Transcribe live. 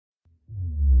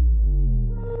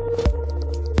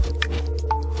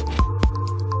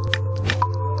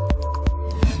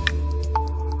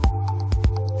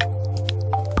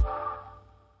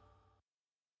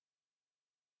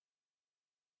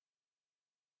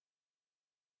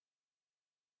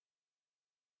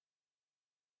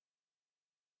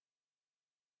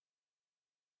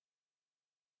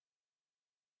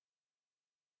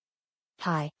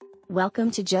Hi.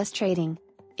 Welcome to Just Trading.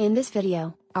 In this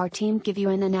video, our team give you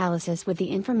an analysis with the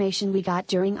information we got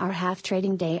during our half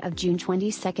trading day of June 22,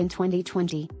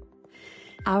 2020.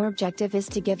 Our objective is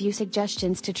to give you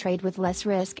suggestions to trade with less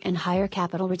risk and higher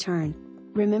capital return.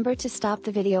 Remember to stop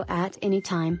the video at any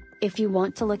time, if you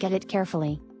want to look at it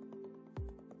carefully.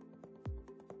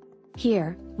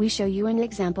 Here, we show you an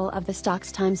example of the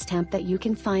stock's timestamp that you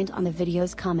can find on the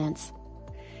video's comments.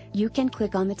 You can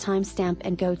click on the timestamp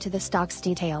and go to the stock's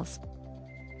details.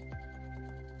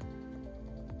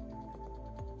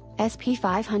 SP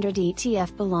 500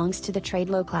 ETF belongs to the trade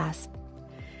low class.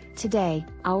 Today,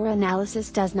 our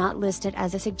analysis does not list it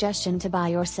as a suggestion to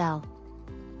buy or sell.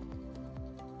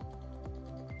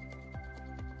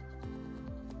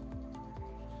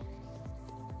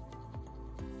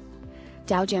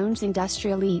 Dow Jones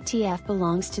Industrial ETF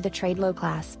belongs to the trade low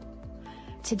class.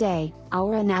 Today,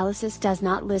 our analysis does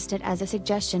not list it as a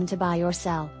suggestion to buy or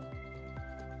sell.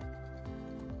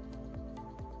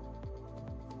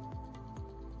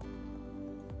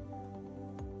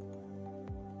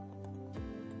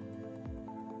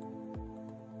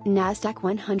 Nasdaq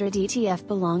 100 ETF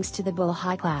belongs to the bull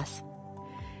high class.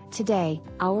 Today,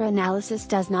 our analysis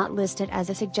does not list it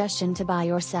as a suggestion to buy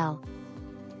or sell.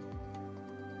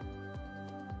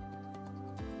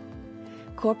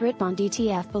 Corporate bond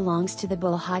ETF belongs to the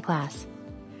bull high class.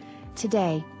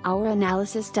 Today, our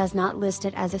analysis does not list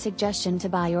it as a suggestion to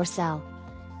buy or sell.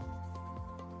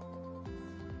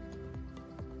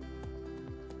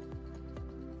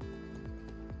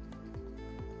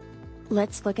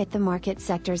 Let's look at the market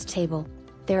sectors table.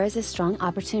 There is a strong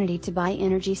opportunity to buy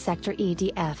energy sector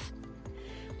ETF.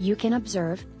 You can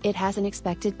observe, it has an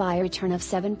expected buy return of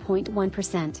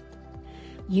 7.1%.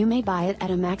 You may buy it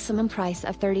at a maximum price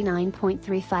of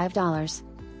 $39.35.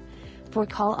 For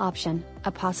call option,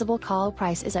 a possible call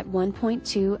price is at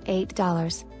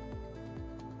 $1.28.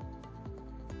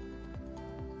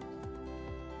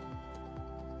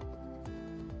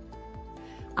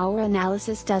 Our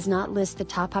analysis does not list the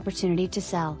top opportunity to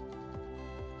sell.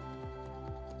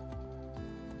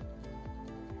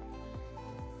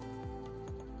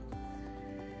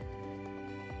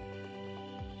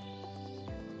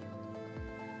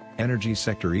 Energy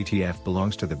sector ETF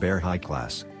belongs to the bear high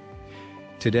class.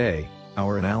 Today,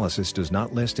 our analysis does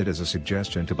not list it as a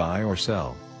suggestion to buy or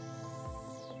sell.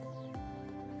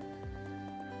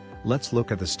 Let's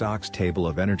look at the stocks table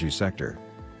of energy sector.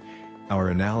 Our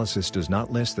analysis does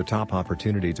not list the top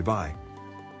opportunity to buy.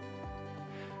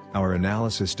 Our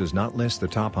analysis does not list the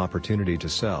top opportunity to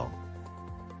sell.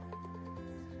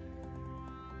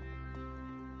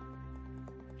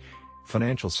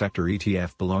 Financial sector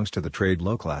ETF belongs to the trade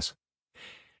low class.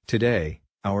 Today,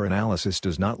 our analysis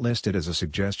does not list it as a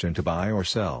suggestion to buy or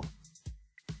sell.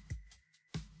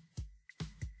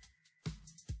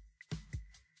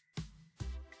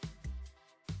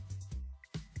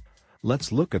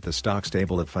 Let's look at the stocks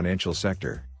table of financial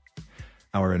sector.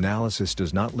 Our analysis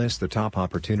does not list the top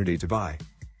opportunity to buy.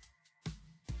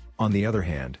 On the other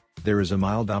hand, there is a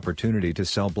mild opportunity to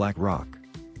sell BlackRock.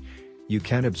 You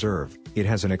can observe, it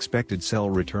has an expected sell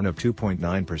return of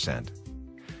 2.9%.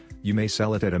 You may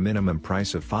sell it at a minimum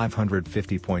price of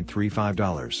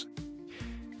 $550.35.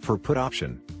 For put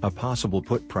option, a possible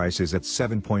put price is at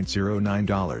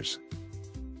 $7.09.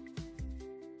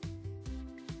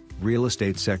 Real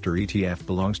estate sector ETF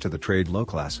belongs to the trade low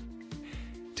class.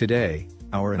 Today,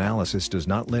 our analysis does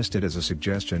not list it as a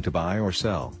suggestion to buy or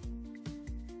sell.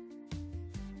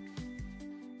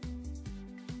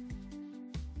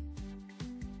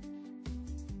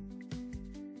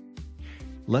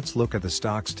 Let's look at the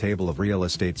stocks table of real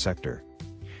estate sector.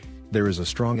 There is a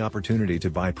strong opportunity to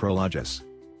buy Prologis.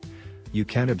 You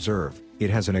can observe, it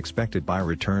has an expected buy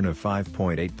return of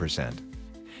 5.8%.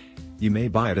 You may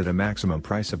buy it at a maximum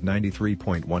price of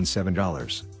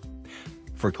 $93.17.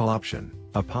 For call option,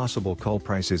 a possible call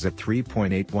price is at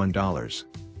 $3.81.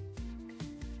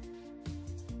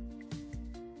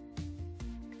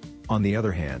 On the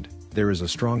other hand, there is a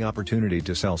strong opportunity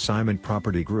to sell Simon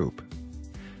Property Group.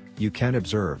 You can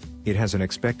observe, it has an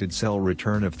expected sell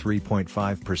return of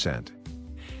 3.5%.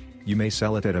 You may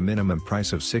sell it at a minimum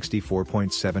price of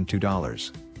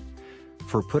 $64.72.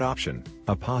 For put option,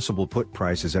 a possible put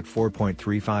price is at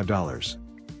 $4.35.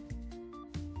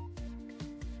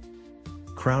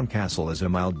 Crown Castle is a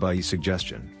mild buy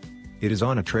suggestion. It is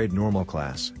on a trade normal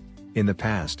class. In the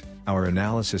past, our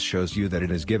analysis shows you that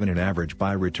it has given an average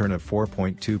buy return of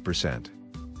 4.2%.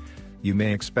 You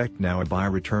may expect now a buy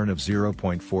return of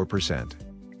 0.4%.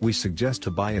 We suggest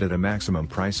to buy it at a maximum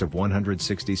price of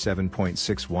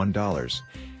 $167.61,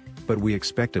 but we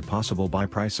expect a possible buy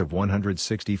price of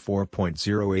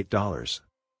 $164.08.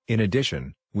 In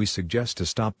addition, we suggest to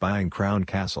stop buying Crown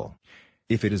Castle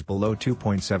if it is below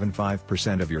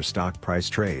 2.75% of your stock price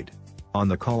trade. On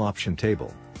the call option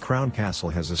table, Crown Castle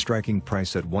has a striking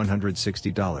price at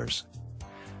 $160.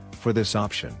 For this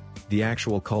option, the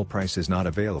actual call price is not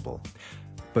available,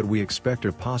 but we expect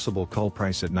a possible call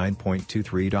price at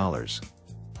 $9.23.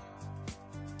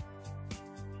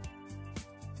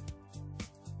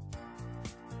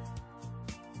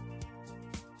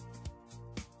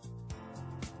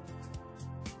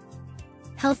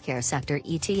 Healthcare sector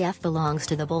ETF belongs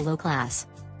to the below class.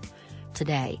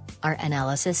 Today, our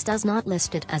analysis does not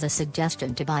list it as a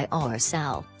suggestion to buy or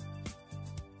sell.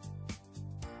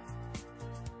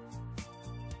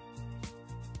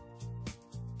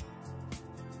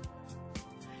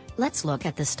 Let's look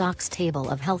at the stocks table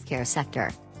of healthcare sector.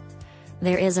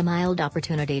 There is a mild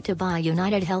opportunity to buy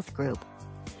United Health Group.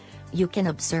 You can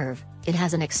observe, it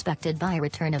has an expected buy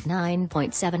return of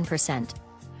 9.7%.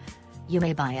 You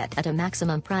may buy it at a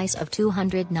maximum price of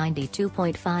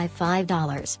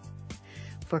 $292.55.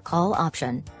 For call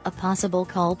option, a possible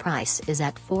call price is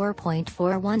at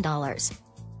 $4.41.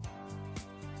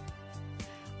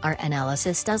 Our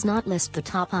analysis does not list the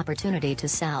top opportunity to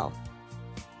sell.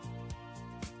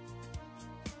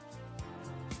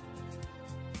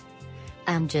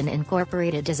 Amgen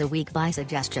Incorporated is a weak buy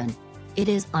suggestion. It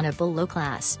is on a below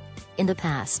class. In the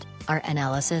past, our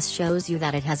analysis shows you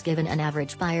that it has given an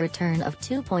average buy return of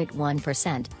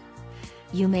 2.1%.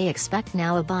 You may expect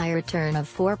now a buy return of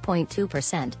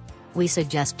 4.2%. We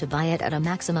suggest to buy it at a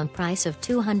maximum price of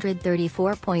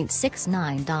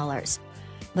 $234.69.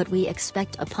 But we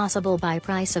expect a possible buy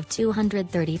price of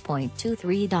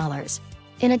 $230.23.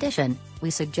 In addition, we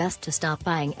suggest to stop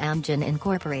buying Amgen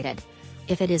Incorporated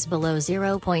if it is below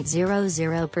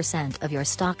 0.00% of your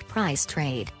stock price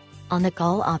trade. On the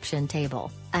call option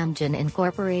table, Amgen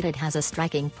Incorporated has a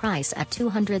striking price at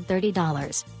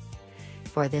 $230.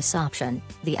 For this option,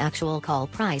 the actual call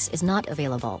price is not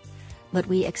available, but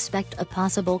we expect a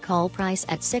possible call price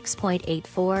at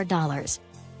 $6.84.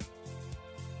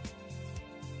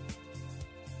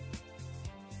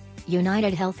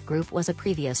 United Health Group was a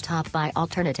previous top buy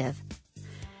alternative.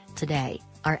 Today,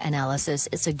 our analysis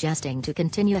is suggesting to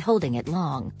continue holding it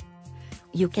long.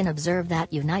 You can observe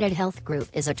that United Health Group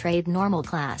is a trade normal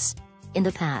class. In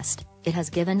the past, it has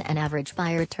given an average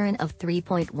buy return of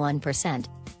 3.1%.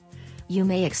 You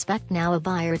may expect now a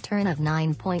buy return of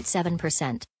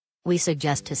 9.7%. We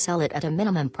suggest to sell it at a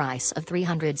minimum price of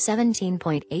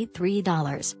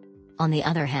 $317.83. On the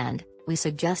other hand, we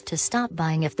suggest to stop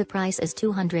buying if the price is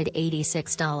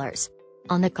 $286.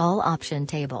 On the call option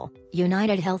table,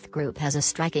 United Health Group has a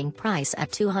striking price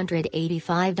at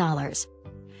 $285.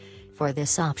 For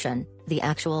this option, the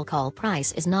actual call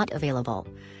price is not available,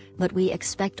 but we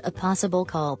expect a possible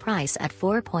call price at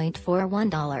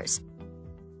 $4.41.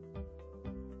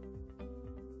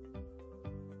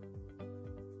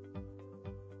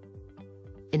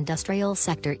 Industrial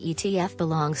sector ETF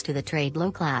belongs to the trade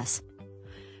low class.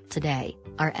 Today,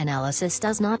 our analysis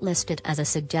does not list it as a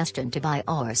suggestion to buy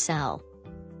or sell.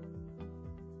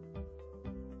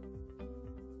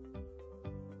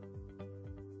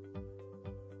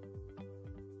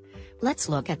 Let's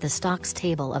look at the stocks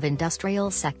table of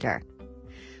industrial sector.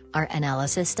 Our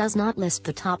analysis does not list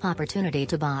the top opportunity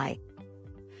to buy.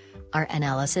 Our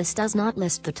analysis does not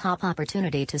list the top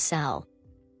opportunity to sell.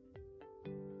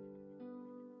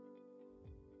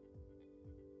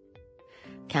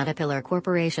 Caterpillar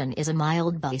Corporation is a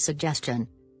mild buy suggestion.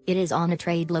 It is on a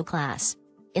trade low class.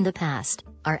 In the past,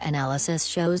 our analysis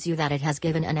shows you that it has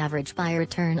given an average buy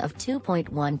return of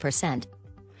 2.1%.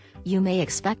 You may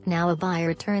expect now a buy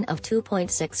return of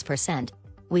 2.6%.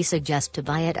 We suggest to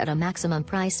buy it at a maximum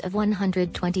price of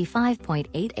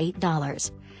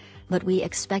 $125.88. But we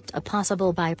expect a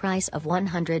possible buy price of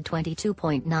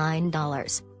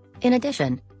 $122.9. In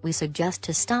addition, we suggest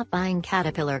to stop buying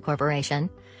Caterpillar Corporation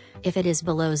if it is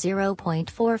below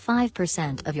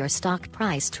 0.45% of your stock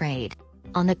price trade.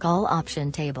 On the call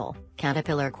option table,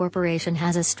 Caterpillar Corporation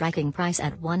has a striking price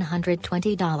at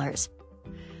 $120.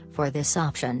 For this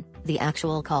option, the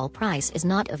actual call price is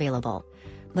not available,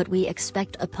 but we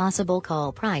expect a possible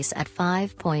call price at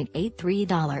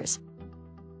 $5.83.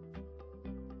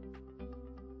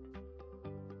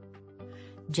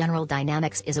 General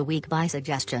Dynamics is a weak buy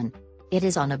suggestion. It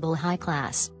is on a bull high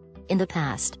class. In the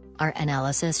past, our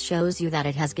analysis shows you that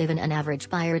it has given an average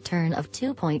buy return of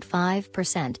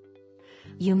 2.5%.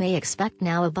 You may expect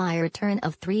now a buy return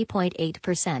of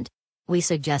 3.8%. We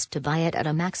suggest to buy it at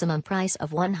a maximum price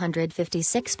of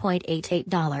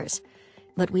 $156.88,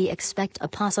 but we expect a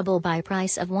possible buy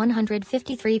price of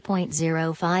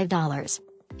 $153.05.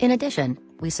 In addition,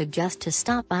 we suggest to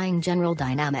stop buying General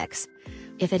Dynamics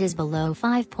if it is below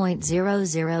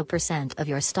 5.00% of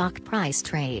your stock price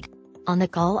trade. On the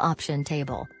call option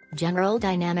table, General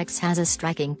Dynamics has a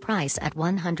striking price at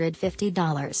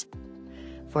 $150.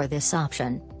 For this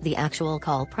option, the actual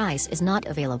call price is not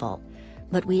available,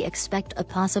 but we expect a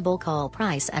possible call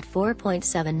price at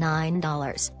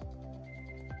 $4.79.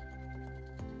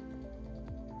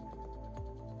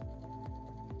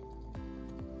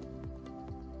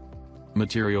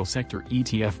 Material sector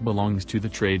ETF belongs to the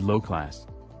trade low class.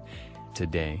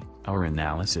 Today, our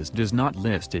analysis does not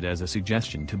list it as a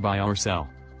suggestion to buy or sell.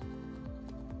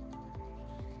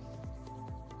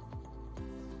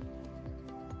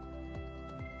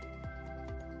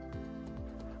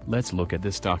 Let's look at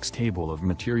the stocks table of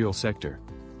material sector.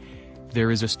 There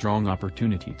is a strong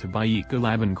opportunity to buy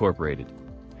Ecolab Incorporated.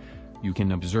 You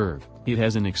can observe, it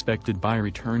has an expected buy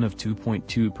return of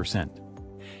 2.2%.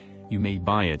 You may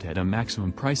buy it at a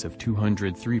maximum price of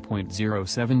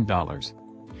 $203.07.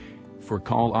 For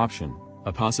call option,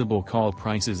 a possible call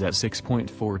price is at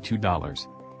 $6.42.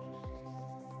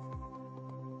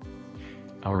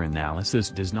 Our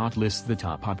analysis does not list the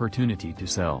top opportunity to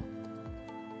sell.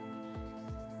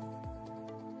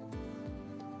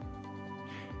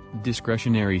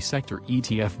 Discretionary sector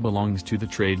ETF belongs to the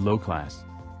trade low class.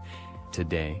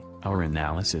 Today, our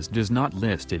analysis does not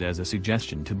list it as a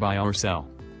suggestion to buy or sell.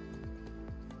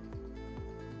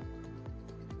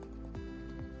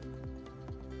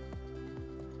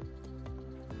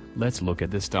 Let's look at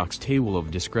the stocks table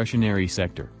of discretionary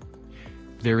sector.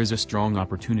 There is a strong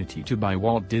opportunity to buy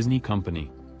Walt Disney Company.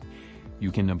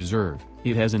 You can observe,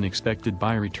 it has an expected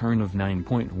buy return of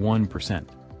 9.1%.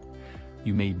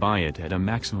 You may buy it at a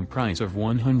maximum price of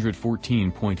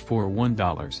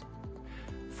 $114.41.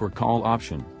 For call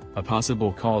option, a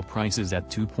possible call price is at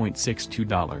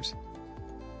 $2.62.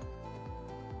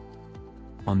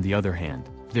 On the other hand,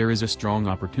 there is a strong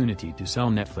opportunity to sell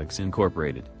Netflix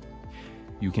Incorporated.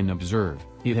 You can observe,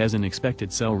 it has an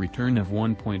expected sell return of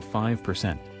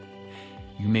 1.5%.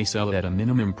 You may sell at a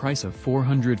minimum price of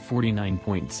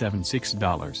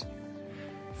 $449.76.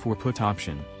 For put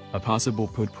option, a possible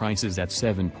put price is at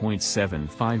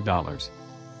 $7.75.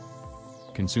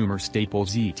 Consumer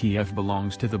Staples ETF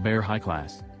belongs to the bear high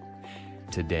class.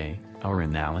 Today, our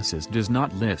analysis does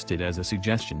not list it as a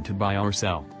suggestion to buy or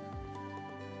sell.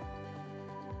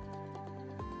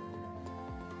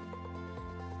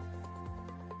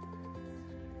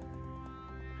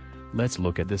 Let's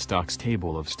look at the stocks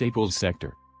table of staples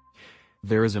sector.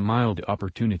 There is a mild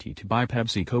opportunity to buy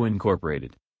PepsiCo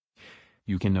Incorporated.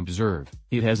 You can observe,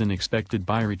 it has an expected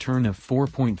buy return of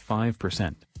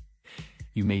 4.5%.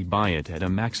 You may buy it at a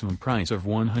maximum price of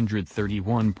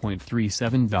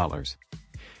 $131.37.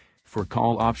 For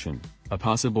call option, a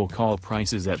possible call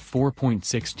price is at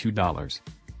 $4.62.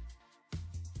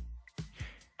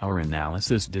 Our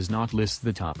analysis does not list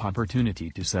the top opportunity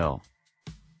to sell.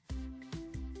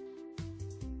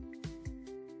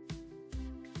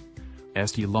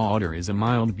 Estée Lauder is a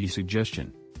mild B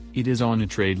suggestion. It is on a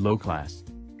trade low class.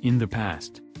 In the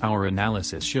past, our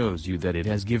analysis shows you that it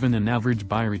has given an average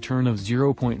buy return of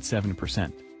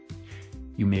 0.7%.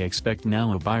 You may expect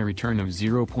now a buy return of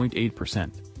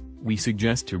 0.8%. We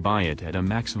suggest to buy it at a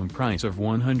maximum price of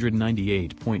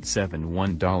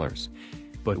 $198.71,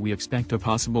 but we expect a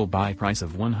possible buy price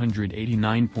of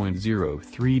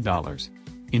 $189.03.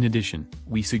 In addition,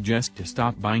 we suggest to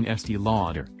stop buying Estée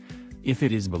Lauder if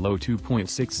it is below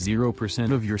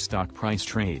 2.60% of your stock price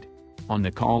trade. On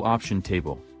the call option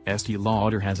table, Estée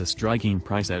Lauder has a striking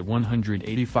price at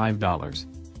 $185.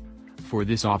 For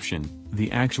this option,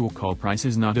 the actual call price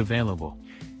is not available,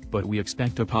 but we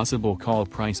expect a possible call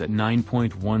price at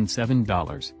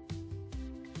 $9.17.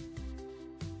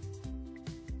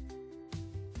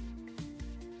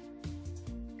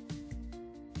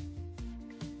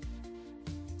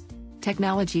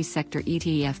 Technology sector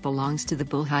ETF belongs to the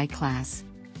bull high class.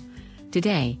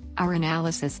 Today, our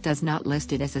analysis does not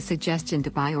list it as a suggestion to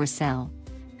buy or sell.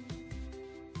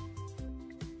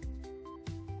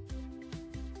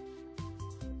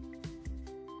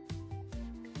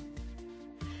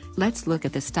 Let's look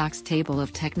at the stocks table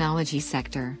of technology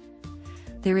sector.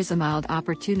 There is a mild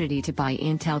opportunity to buy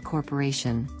Intel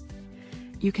Corporation.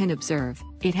 You can observe,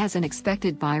 it has an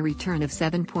expected buy return of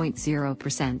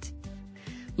 7.0%.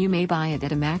 You may buy it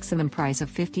at a maximum price of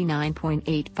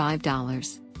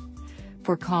 $59.85.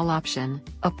 For call option,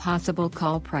 a possible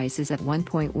call price is at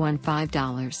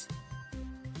 $1.15.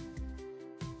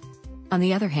 On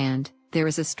the other hand, there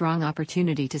is a strong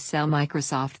opportunity to sell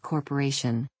Microsoft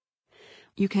Corporation.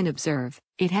 You can observe,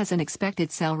 it has an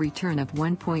expected sell return of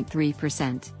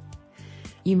 1.3%.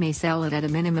 You may sell it at a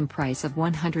minimum price of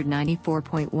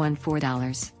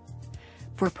 $194.14.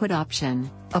 For put option,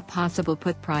 a possible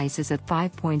put price is at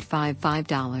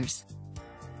 $5.55.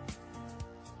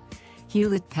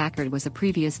 Hewlett-Packard was a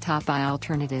previous top buy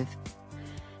alternative.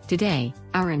 Today,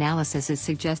 our analysis is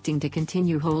suggesting to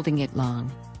continue holding it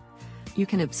long. You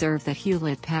can observe that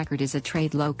Hewlett-Packard is a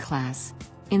trade low class.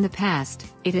 In the past,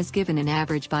 it has given an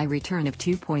average buy return of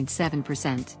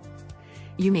 2.7%.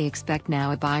 You may expect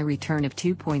now a buy return of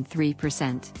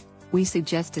 2.3%. We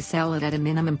suggest to sell it at a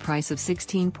minimum price of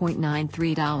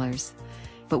 $16.93,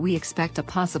 but we expect a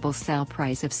possible sell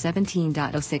price of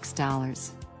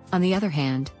 $17.06. On the other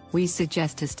hand, we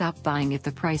suggest to stop buying if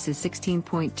the price is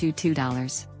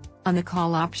 $16.22. On the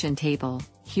call option table,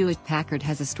 Hewlett-Packard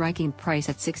has a striking price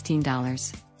at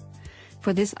 $16.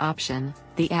 For this option,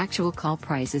 the actual call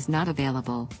price is not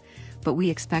available, but we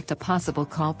expect a possible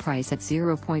call price at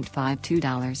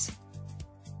 $0.52.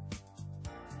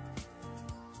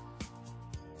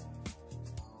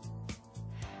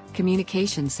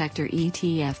 Communication sector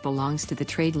ETF belongs to the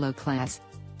trade low class.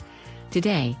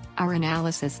 Today, our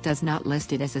analysis does not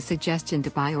list it as a suggestion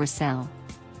to buy or sell.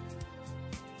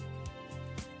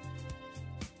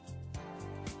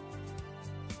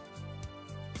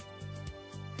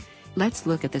 Let's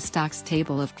look at the stocks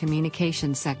table of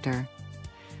communication sector.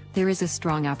 There is a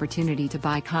strong opportunity to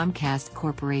buy Comcast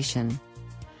Corporation.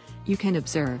 You can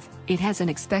observe, it has an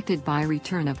expected buy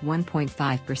return of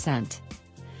 1.5%.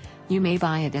 You may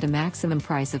buy it at a maximum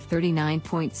price of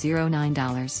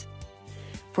 $39.09.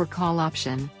 For call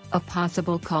option, a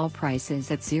possible call price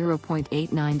is at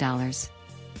 $0.89.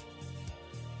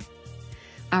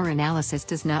 Our analysis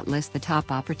does not list the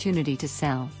top opportunity to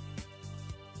sell.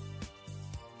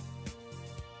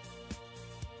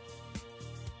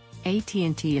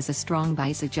 AT&T is a strong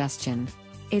buy suggestion.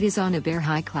 It is on a bear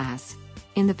high class.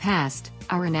 In the past,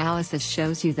 our analysis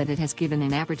shows you that it has given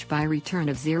an average buy return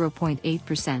of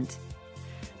 0.8%.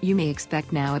 You may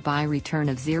expect now a buy return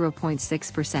of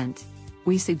 0.6%.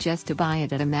 We suggest to buy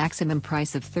it at a maximum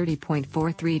price of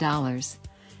 $30.43,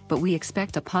 but we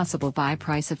expect a possible buy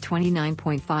price of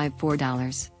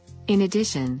 $29.54. In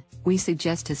addition, we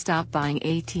suggest to stop buying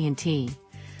AT&T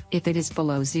if it is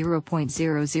below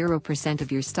 0.00%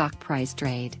 of your stock price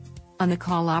trade. On the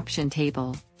call option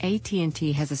table,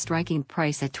 AT&T has a striking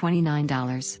price at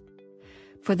 $29.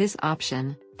 For this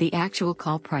option, the actual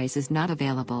call price is not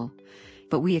available,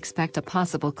 but we expect a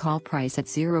possible call price at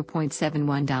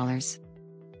 $0.71.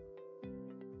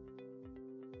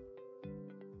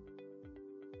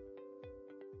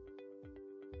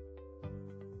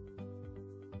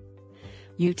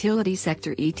 Utility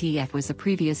sector ETF was a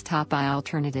previous top buy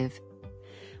alternative.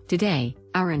 Today,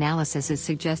 our analysis is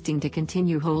suggesting to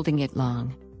continue holding it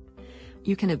long.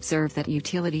 You can observe that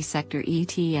utility sector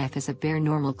ETF is a bear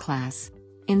normal class.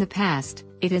 In the past,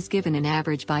 it has given an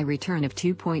average buy return of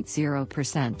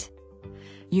 2.0%.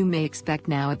 You may expect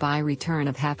now a buy return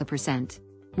of 0.5%.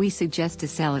 We suggest to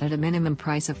sell it at a minimum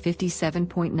price of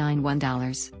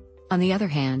 $57.91. On the other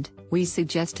hand, we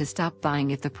suggest to stop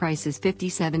buying if the price is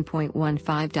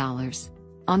 $57.15.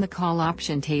 On the call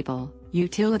option table,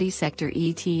 utility sector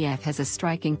ETF has a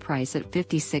striking price at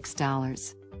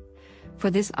 $56. For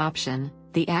this option,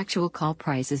 the actual call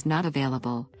price is not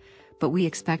available, but we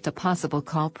expect a possible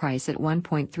call price at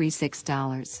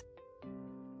 $1.36.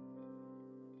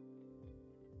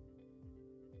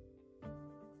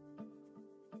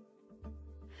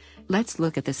 Let's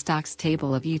look at the stocks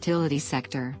table of utility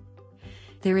sector.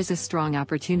 There is a strong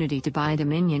opportunity to buy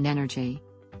Dominion Energy.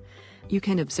 You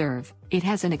can observe, it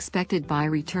has an expected buy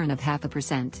return of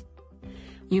 0.5%.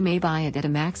 You may buy it at a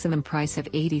maximum price of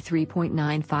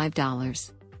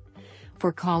 $83.95.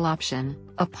 For call option,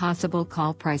 a possible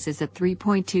call price is at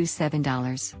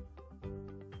 $3.27.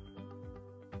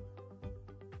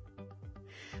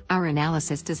 Our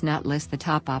analysis does not list the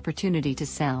top opportunity to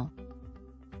sell.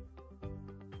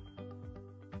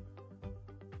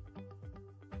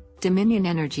 Dominion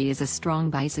Energy is a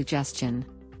strong buy suggestion.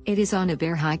 It is on a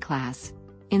bear high class.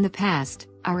 In the past,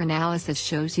 our analysis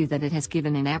shows you that it has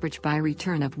given an average buy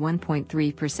return of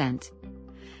 1.3%.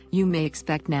 You may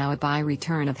expect now a buy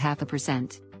return of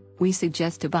 0.5%. We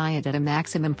suggest to buy it at a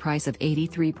maximum price of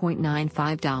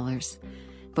 $83.95,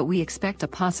 but we expect a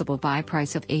possible buy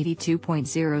price of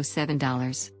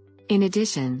 $82.07. In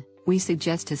addition, we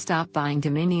suggest to stop buying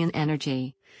Dominion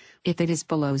Energy if it is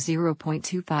below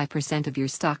 0.25% of your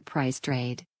stock price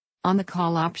trade. On the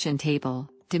call option table,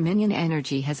 Dominion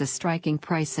Energy has a striking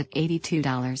price at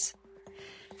 $82.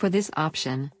 For this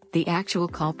option, the actual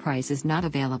call price is not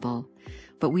available,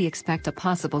 but we expect a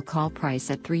possible call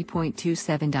price at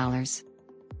 $3.27.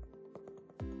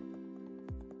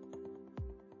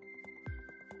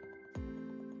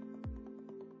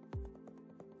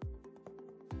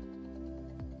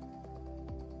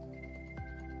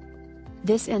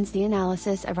 This ends the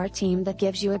analysis of our team that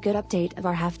gives you a good update of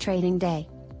our half trading day.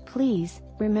 Please,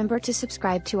 remember to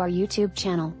subscribe to our YouTube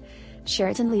channel. Share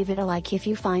it and leave it a like if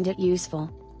you find it useful.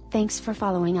 Thanks for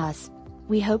following us.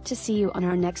 We hope to see you on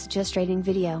our next Just Trading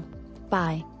video.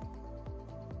 Bye.